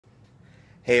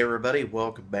Hey everybody,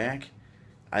 welcome back.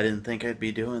 I didn't think I'd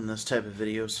be doing this type of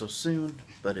video so soon,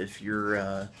 but if you're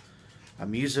a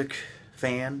music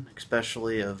fan,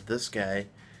 especially of this guy,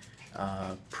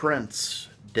 Prince,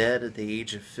 dead at the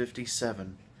age of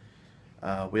 57.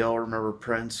 We all remember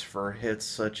Prince for hits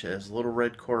such as Little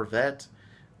Red Corvette,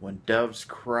 When Doves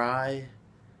Cry,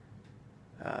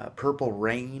 Purple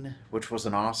Rain, which was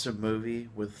an awesome movie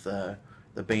with the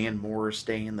band Morris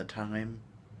Day and the Time.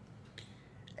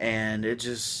 And it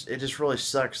just really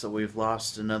sucks that we've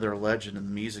lost another legend in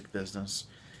the music business.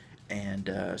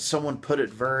 And someone put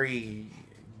it very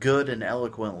good and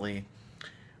eloquently.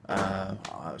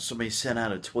 Somebody sent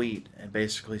out a tweet and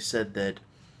basically said that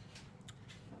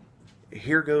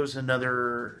here goes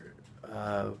another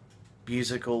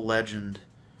musical legend.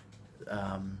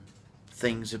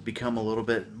 Things have become a little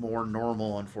bit more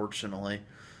normal, unfortunately.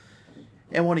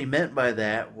 And what he meant by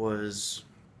that was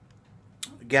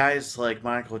guys like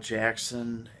Michael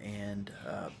Jackson and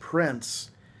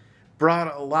Prince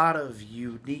brought a lot of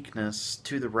uniqueness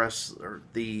to the rest or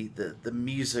the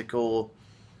musical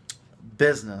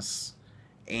business,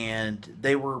 and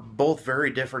they were both very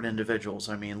different individuals.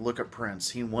 I mean, look at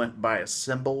Prince. He went by a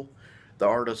symbol, the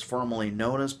artist formerly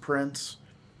known as Prince.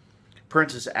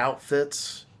 Prince's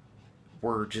outfits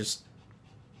were just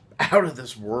out of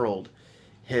this world.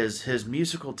 His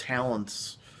musical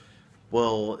talents,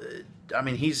 well, I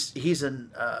mean, he's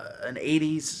an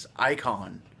 '80s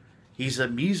icon. He's a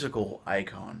musical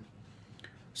icon.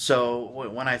 So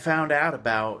when I found out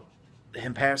about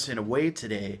him passing away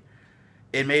today,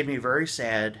 it made me very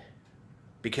sad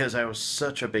because I was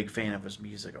such a big fan of his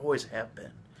music. Always have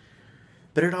been.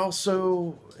 But it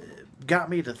also got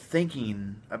me to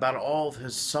thinking about all of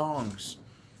his songs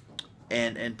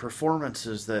and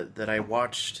performances that I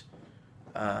watched,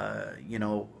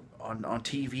 on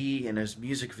TV and his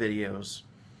music videos.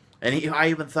 And I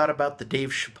even thought about the Dave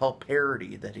Chappelle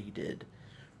parody that he did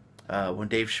when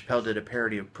Dave Chappelle did a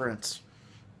parody of Prince.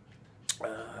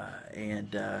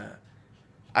 And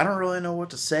I don't really know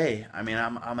what to say. I mean,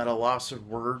 I'm at a loss of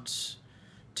words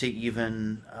to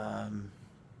even.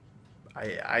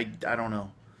 I don't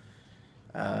know.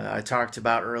 I talked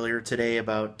about earlier today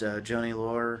about Joni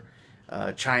Lore,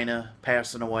 China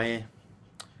passing away.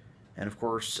 And of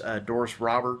course, Doris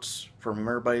Roberts from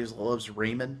Everybody Loves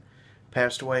Raymond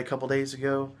passed away a couple days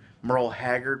ago. Merle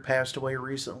Haggard passed away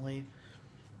recently.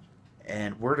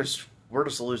 And we're just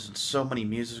losing so many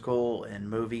musical and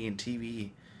movie and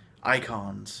TV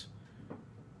icons.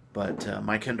 But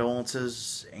my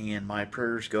condolences and my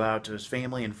prayers go out to his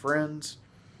family and friends.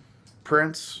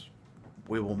 Prince,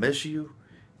 we will miss you.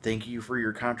 Thank you for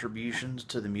your contributions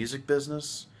to the music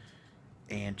business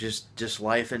and just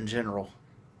life in general.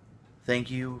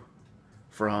 Thank you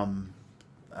from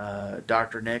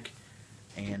Dr. Nick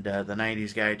and the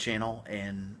 90s Guy channel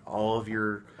and all of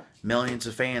your millions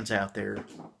of fans out there.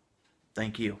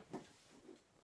 Thank you.